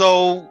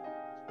 So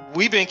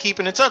we've been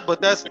keeping in touch,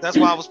 but that's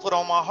why I was put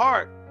on my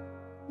heart.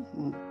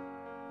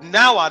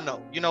 Now I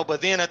know, you know,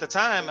 but then at the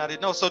time I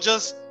didn't know. So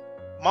just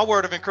my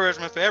word of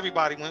encouragement for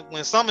everybody,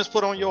 when something's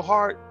put on your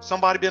heart,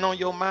 somebody been on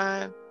your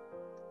mind,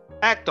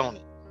 act on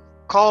it.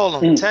 Call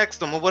them,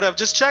 text them, or whatever.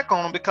 Just check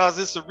on them, because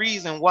it's the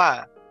reason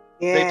why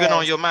they've been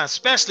on your mind,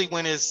 especially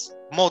when it's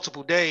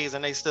multiple days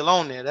and they still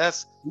on there.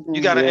 That's,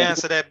 you got to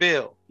answer that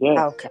bill.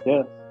 Okay.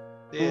 Yeah,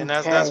 and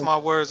that's my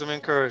words of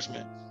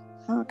encouragement.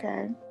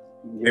 Okay.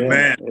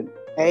 Amen.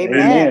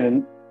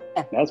 Amen.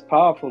 And that's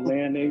powerful,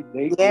 man.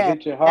 They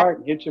hit your heart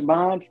and hit your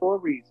mind for a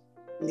reason.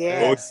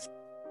 Yes.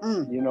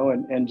 You know,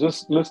 and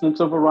just listening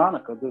to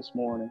Veronica this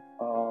morning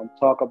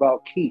talk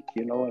about Keith,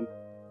 you know, and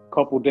a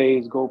couple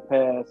days go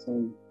past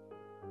and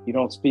you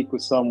don't speak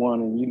with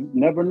someone, and you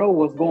never know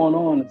what's going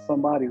on in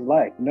somebody's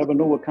life. You never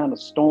know what kind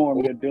of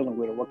storm they're dealing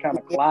with, or what kind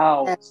of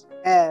clouds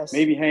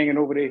maybe hanging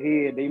over their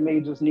head. They may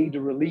just need to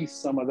release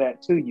some of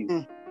that to you.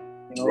 You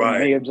know, it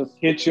may have just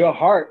hit your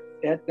heart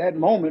at that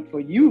moment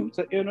for you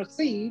to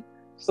intercede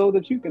so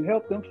that you can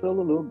help them feel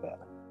a little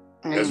better.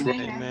 That's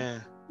right.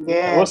 Amen.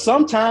 Yeah. Or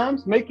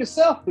sometimes make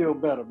yourself feel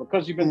better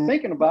because you've been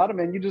thinking about them,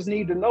 and you just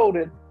need to know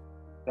that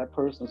that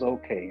person's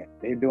okay.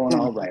 They're doing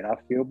all right. I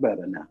feel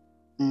better now.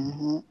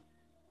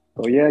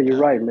 So yeah, you're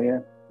right,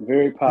 man.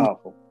 Very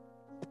powerful.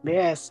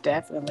 Yes,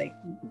 definitely.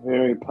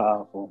 Very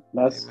powerful.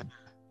 That's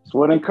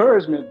what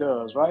encouragement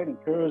does, right?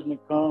 Encouragement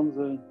comes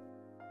in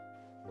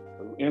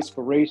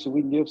inspiration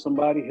we can give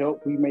somebody,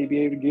 help we may be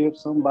able to give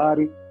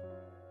somebody,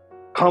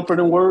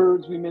 comforting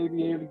words we may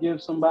be able to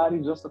give somebody,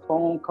 just a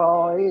phone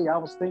call. Hey, I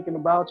was thinking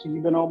about you.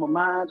 You've been on my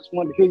mind. Just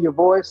wanted to hear your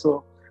voice.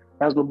 Or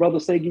as my brother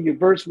say, give you a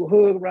virtual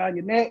hug around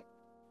your neck.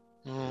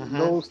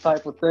 Those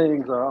type of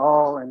things are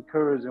all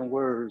encouraging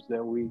words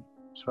that we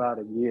try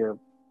to give.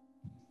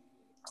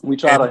 We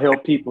try to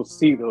help people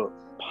see the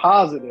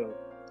positive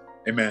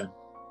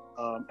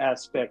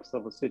aspects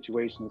of a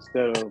situation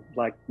instead of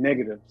like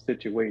negative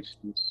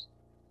situations.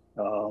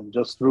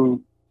 Just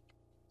through,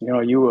 you know,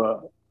 you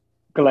a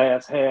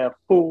glass half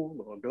full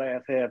or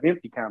glass half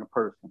empty kind of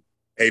person.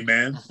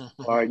 Amen.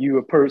 Are you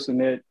a person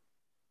that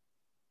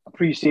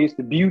appreciates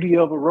the beauty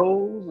of a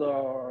rose,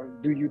 or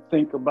do you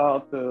think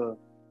about the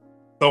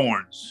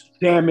thorns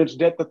damage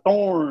that the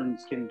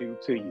thorns can do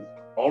to you?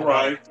 All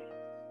right.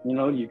 You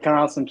know, you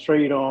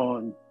concentrate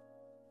on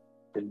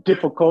the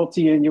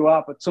difficulty in your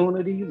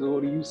opportunities,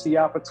 or do you see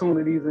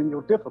opportunities in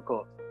your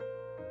difficulty?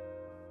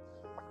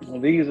 Well,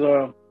 these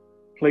are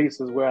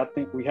places where I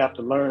think we have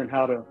to learn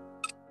how to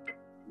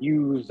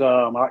use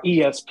our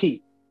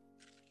ESP.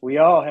 We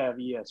all have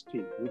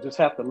ESP. We just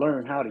have to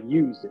learn how to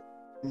use it.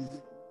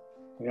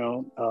 You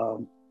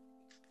know,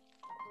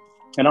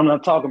 and I'm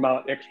not talking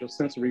about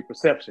extrasensory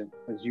perception,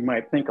 as you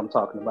might think I'm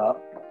talking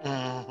about.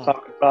 I'm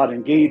talking about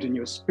engaging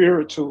your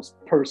spiritual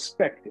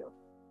perspective.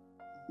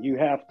 You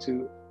have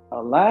to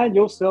align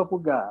yourself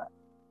with God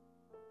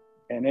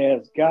and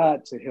ask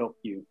God to help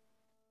you.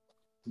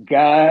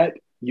 Guide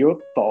your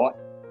thought,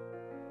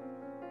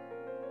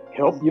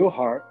 help your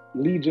heart,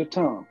 lead your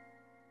tongue.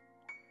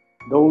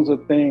 Those are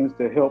things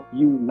to help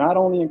you not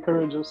only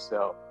encourage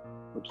yourself,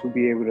 but you'll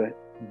be able to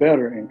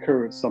better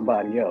encourage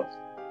somebody else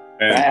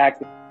by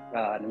acting with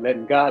God and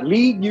letting God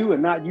lead you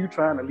and not you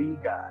trying to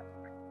lead God.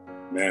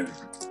 Man.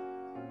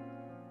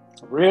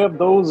 Rev,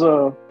 those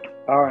are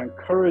our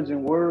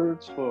encouraging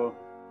words for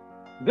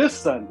this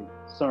Sunday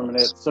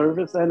Sermonette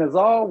service. And as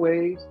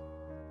always,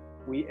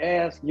 we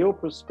ask your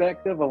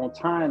perspective on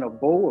tying a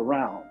bow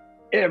around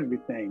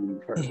everything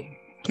you've heard.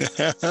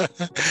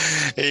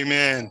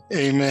 Amen.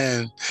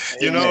 Amen.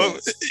 You know,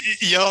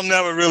 y'all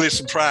never really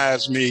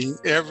surprise me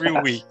every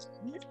week.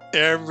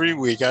 Every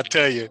week, I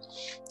tell you,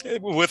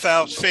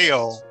 without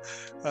fail,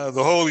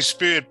 the Holy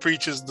Spirit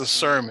preaches the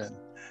sermon.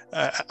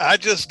 I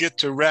just get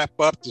to wrap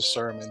up the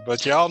sermon,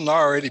 but y'all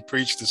already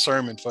preached the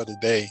sermon for the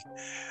day.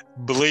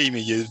 Believe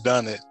me, you've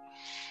done it.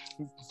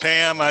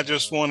 Pam, I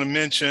just want to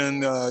mention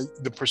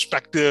the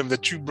perspective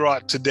that you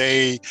brought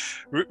today.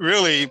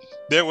 Really,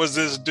 there was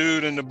this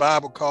dude in the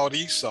Bible called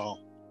Esau,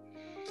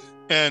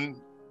 and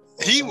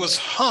he was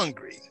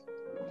hungry.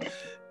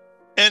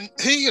 And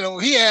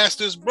he asked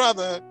his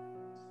brother,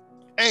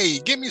 "Hey,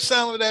 give me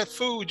some of that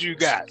food you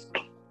got."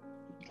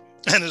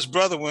 And his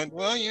brother went,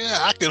 "Well, yeah,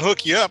 I can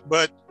hook you up,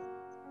 but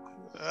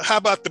how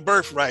about the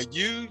birthright?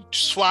 You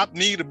swap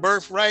me the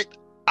birthright,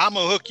 I'm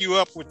going to hook you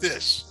up with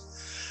this."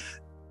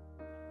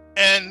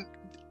 And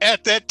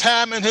at that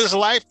time in his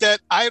life, that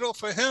idol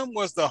for him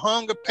was the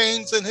hunger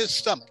pains in his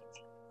stomach.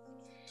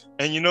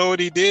 And you know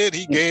what he did?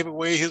 He gave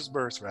away his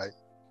birthright.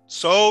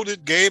 Sold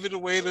it, gave it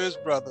away to his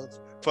brother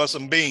for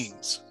some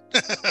beans.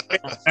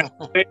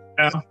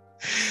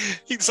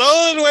 He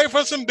sold it away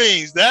for some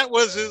beans. That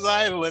was his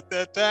idol at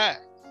that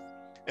time.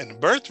 And the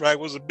birthright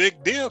was a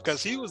big deal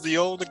because he was the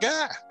older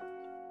guy.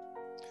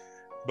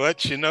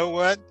 But you know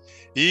what?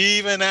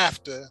 Even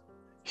after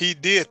he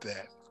did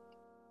that,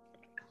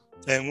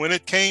 and when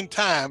it came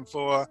time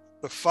for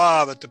the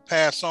father to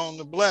pass on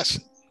the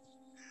blessing,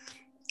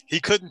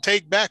 he couldn't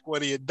take back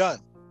what he had done.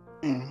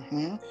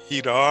 Mm-hmm.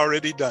 He'd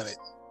already done it.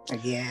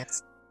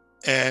 Yes.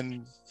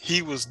 And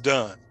he was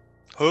done.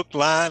 Hook,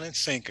 line, and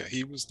sinker.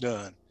 He was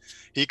done.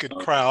 He could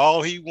cry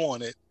all he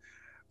wanted,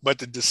 but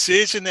the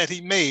decision that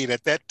he made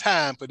at that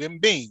time for them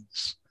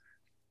beans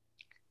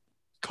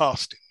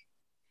cost him.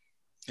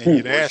 And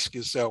you'd ask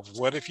yourself,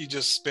 what if you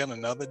just spent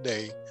another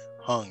day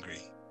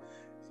hungry?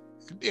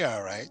 You'd be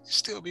all right. You'd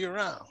still be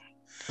around.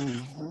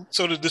 Mm-hmm.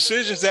 So the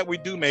decisions that we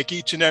do make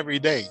each and every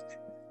day,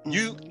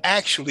 you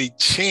actually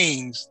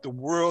change the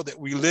world that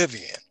we live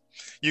in.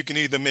 You can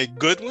either make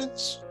good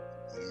ones,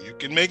 or you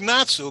can make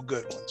not so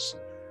good ones,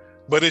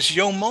 but it's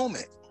your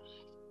moment.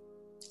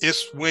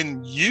 It's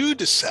when you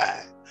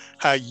decide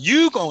how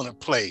you going to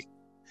play.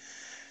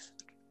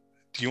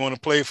 Do you want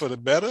to play for the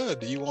better, or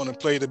do you want to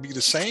play to be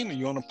the same, or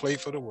you want to play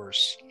for the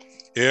worse?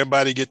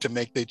 Everybody get to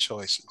make their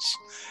choices.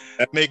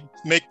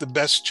 Make the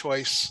best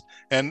choice.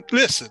 And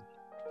listen,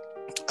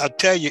 I'll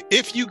tell you,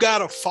 if you got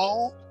to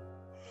fall,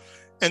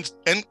 and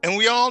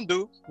we all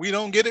do, we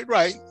don't get it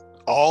right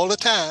all the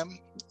time,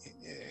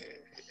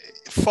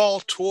 fall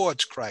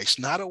towards Christ,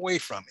 not away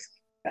from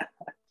him.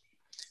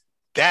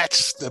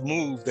 That's the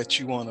move that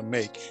you want to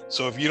make.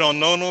 So if you don't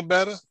know no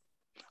better,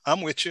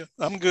 I'm with you.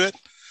 I'm good.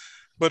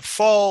 But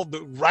fall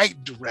the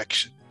right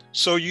direction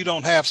so you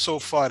don't have so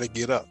far to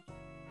get up.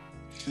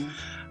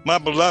 My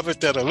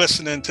beloved that are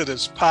listening to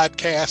this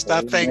podcast,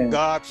 I thank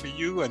God for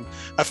you. And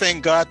I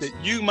thank God that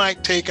you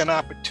might take an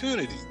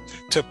opportunity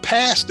to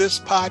pass this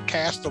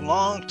podcast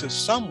along to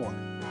someone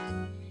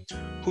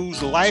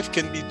whose life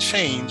can be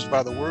changed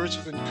by the words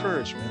of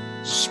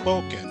encouragement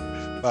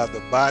spoken by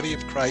the body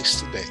of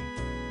Christ today.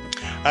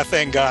 I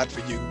thank God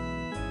for you.